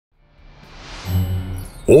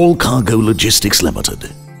All Cargo Logistics Limited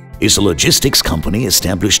is a logistics company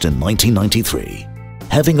established in 1993,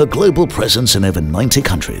 having a global presence in over 90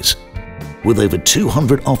 countries, with over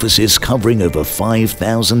 200 offices covering over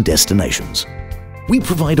 5,000 destinations. We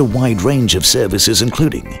provide a wide range of services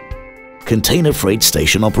including container freight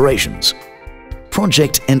station operations,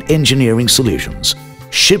 project and engineering solutions,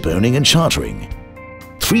 ship owning and chartering,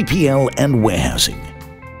 3PL and warehousing.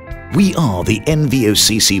 We are the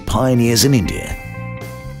NVOCC pioneers in India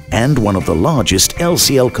and one of the largest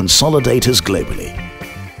LCL consolidators globally,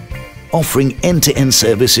 offering end-to-end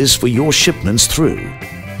services for your shipments through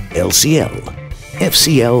LCL,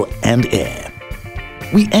 FCL and air.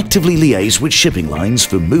 We actively liaise with shipping lines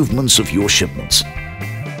for movements of your shipments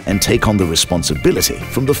and take on the responsibility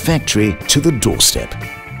from the factory to the doorstep.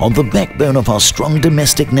 On the backbone of our strong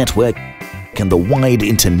domestic network and the wide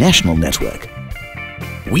international network,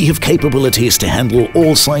 we have capabilities to handle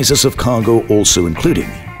all sizes of cargo, also including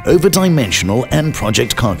over-dimensional and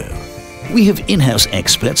project cargo. We have in-house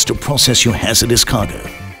experts to process your hazardous cargo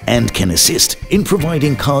and can assist in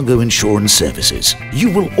providing cargo insurance services.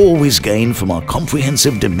 You will always gain from our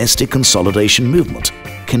comprehensive domestic consolidation movement,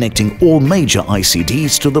 connecting all major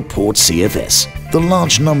ICDs to the port CFS, the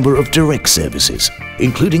large number of direct services,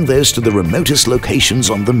 including those to the remotest locations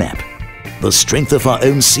on the map, the strength of our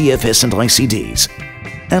own CFS and ICDs,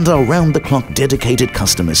 and our round-the-clock dedicated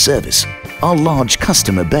customer service. Our large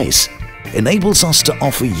customer base enables us to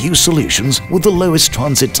offer you solutions with the lowest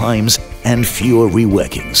transit times and fewer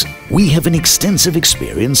reworkings. We have an extensive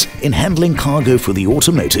experience in handling cargo for the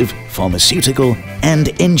automotive, pharmaceutical and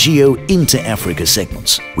NGO inter-Africa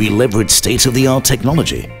segments. We leverage state-of-the-art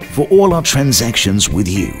technology for all our transactions with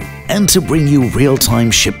you and to bring you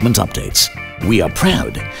real-time shipment updates. We are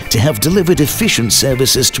proud to have delivered efficient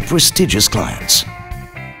services to prestigious clients.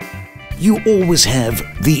 You always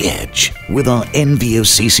have the edge with our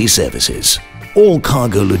NVOCC services. All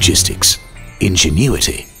Cargo Logistics.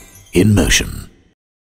 Ingenuity in motion.